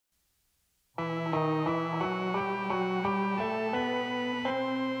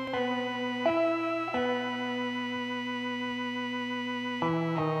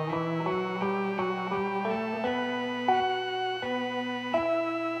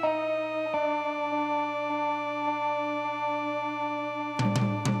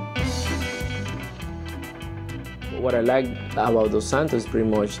What I like about Dos Santos is pretty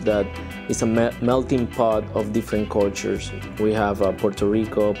much that it's a melting pot of different cultures. We have Puerto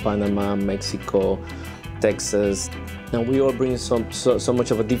Rico, Panama, Mexico, Texas, and we all bring so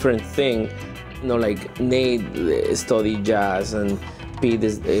much of a different thing. You know, like Nate studied jazz, and Pete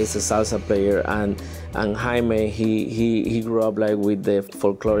is a salsa player, and Jaime, he grew up like with the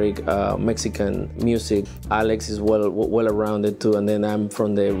folkloric Mexican music. Alex is well-rounded too, and then I'm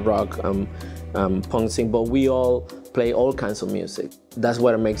from the rock punk scene, but we all play all kinds of music. That's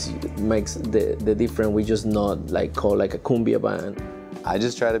what makes the difference. We just not like called like a cumbia band. I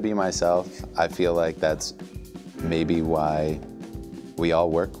just try to be myself. I feel like that's maybe why we all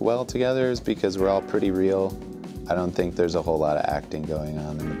work well together, is because we're all pretty real. I don't think there's a whole lot of acting going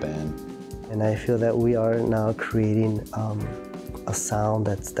on in the band. And I feel that we are now creating a sound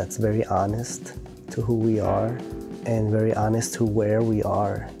that's very honest to who we are, and very honest to where we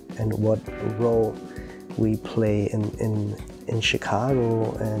are and what role we play in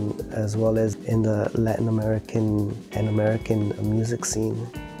Chicago, and as well as in the Latin American and American music scene.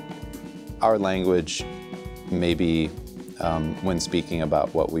 Our language, maybe when speaking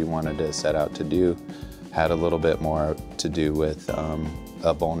about what we wanted to set out to do, had a little bit more to do with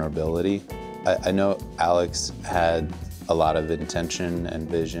a vulnerability. I know Alex had a lot of intention and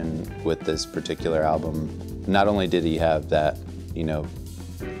vision with this particular album. Not only did he have that, you know,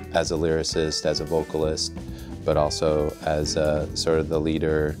 as a lyricist, as a vocalist, but also as sort of the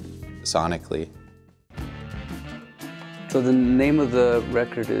leader sonically. So the name of the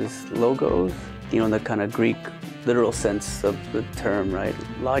record is LOGOS, you know, in the kind of Greek literal sense of the term, right?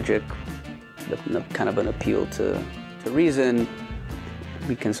 Logic, kind of an appeal to reason.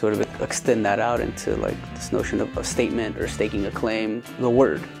 We can sort of extend that out into like this notion of a statement or staking a claim, the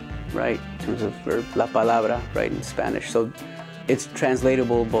word, right? In terms of verb, la palabra, right, in Spanish. So it's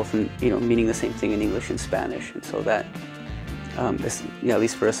translatable both in, you know, meaning the same thing in English and Spanish. And so that is, you know, at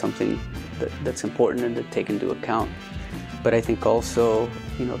least for us, something that's important and to take into account. But I think also,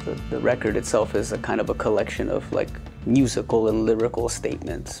 you know, the record itself is a kind of a collection of like musical and lyrical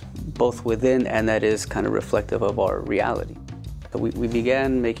statements, both within and that is kind of reflective of our reality. So we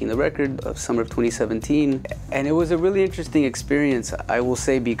began making the record of summer of 2017, and it was a really interesting experience, I will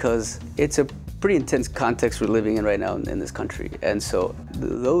say, because it's a pretty intense context we're living in right now in this country. And so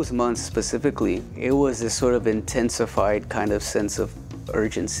those months specifically, it was this sort of intensified kind of sense of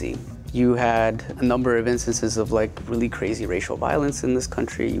urgency. You had a number of instances of like really crazy racial violence in this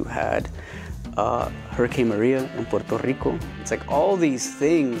country. You had Hurricane Maria in Puerto Rico. It's like all these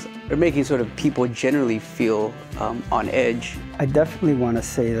things are making sort of people generally feel on edge. I definitely want to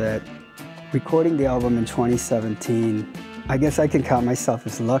say that recording the album in 2017, I guess I can count myself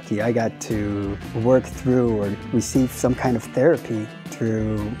as lucky. I got to work through or receive some kind of therapy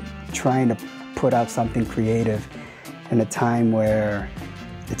through trying to put out something creative in a time where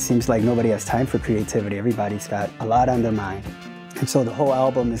it seems like nobody has time for creativity. Everybody's got a lot on their mind. And so the whole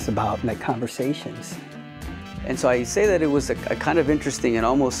album is about like conversations. And so I say that it was a kind of interesting and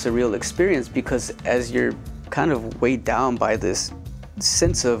almost surreal experience, because as you're kind of weighed down by this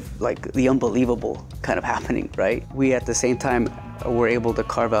sense of like the unbelievable kind of happening, right? We at the same time were able to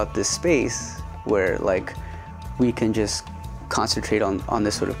carve out this space where like we can just concentrate on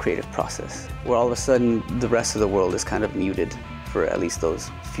this sort of creative process, where all of a sudden the rest of the world is kind of muted for at least those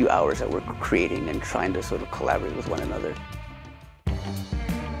few hours that we're creating and trying to sort of collaborate with one another.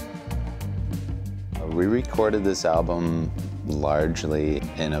 We recorded this album largely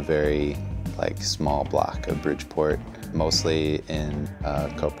in a very like small block of Bridgeport, mostly in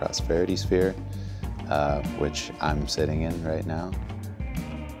Co-Prosperity Sphere, which I'm sitting in right now.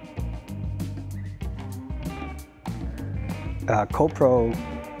 CoPro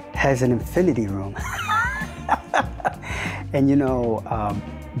has an infinity room. And you know,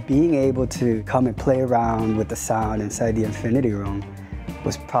 being able to come and play around with the sound inside the infinity room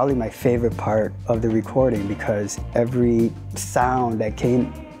was probably my favorite part of the recording, because every sound that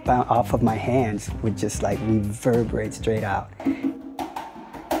came off of my hands would just like reverberate straight out.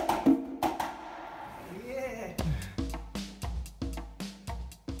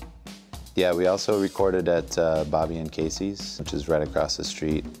 Yeah, we also recorded at Bobby and Casey's, which is right across the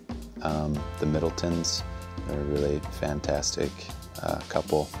street. The Middletons, they're a really fantastic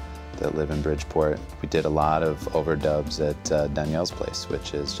couple that live in Bridgeport. We did a lot of overdubs at Danielle's place,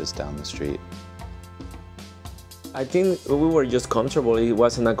 which is just down the street. I think we were just comfortable. It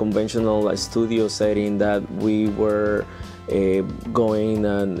wasn't a conventional studio setting that we were going,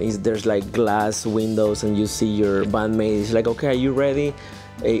 and there's like glass windows and you see your bandmates. It's like, okay, are you ready?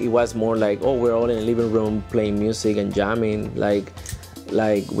 It was more like, oh, we're all in a living room playing music and jamming. Like,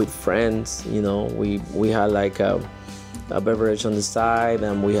 like with friends, you know. We had like a beverage on the side,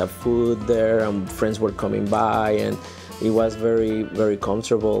 and we have food there, and friends were coming by, and it was very, very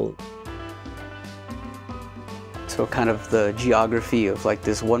comfortable. So kind of the geography of like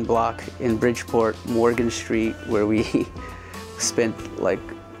this one block in Bridgeport, Morgan Street, where we spent like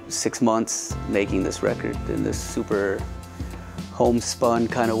 6 months making this record in this super homespun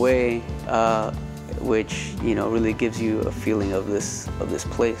kind of way, which, you know, really gives you a feeling of this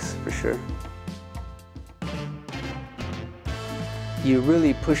place for sure. You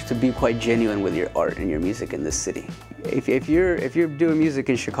really push to be quite genuine with your art and your music in this city. If you're doing music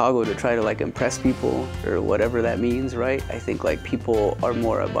in Chicago to try to like impress people or whatever that means, right? I think like people are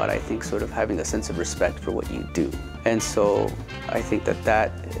more about, I think, sort of having a sense of respect for what you do. And so I think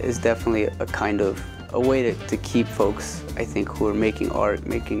that is definitely a kind of a way to keep folks, I think, who are making art,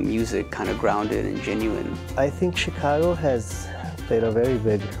 making music kind of grounded and genuine. I think Chicago has played a very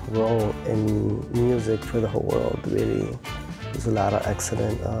big role in music for the whole world, really. There's a lot of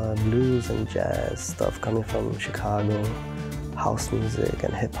excellent blues and jazz stuff coming from Chicago, house music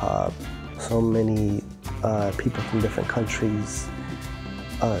and hip hop. So many people from different countries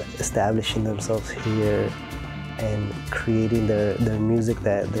establishing themselves here and creating their music,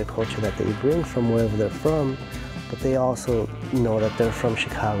 their culture that they bring from wherever they're from, but they also know that they're from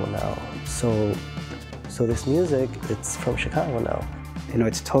Chicago now. So this music, it's from Chicago now. You know,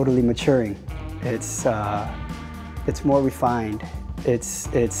 it's totally maturing. It's more refined. It's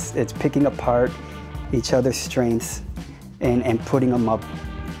picking apart each other's strengths and putting them up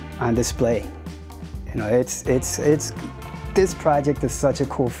on display. You know, this project is such a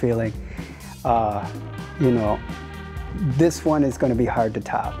cool feeling. You know, this one is going to be hard to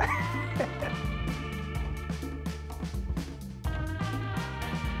top.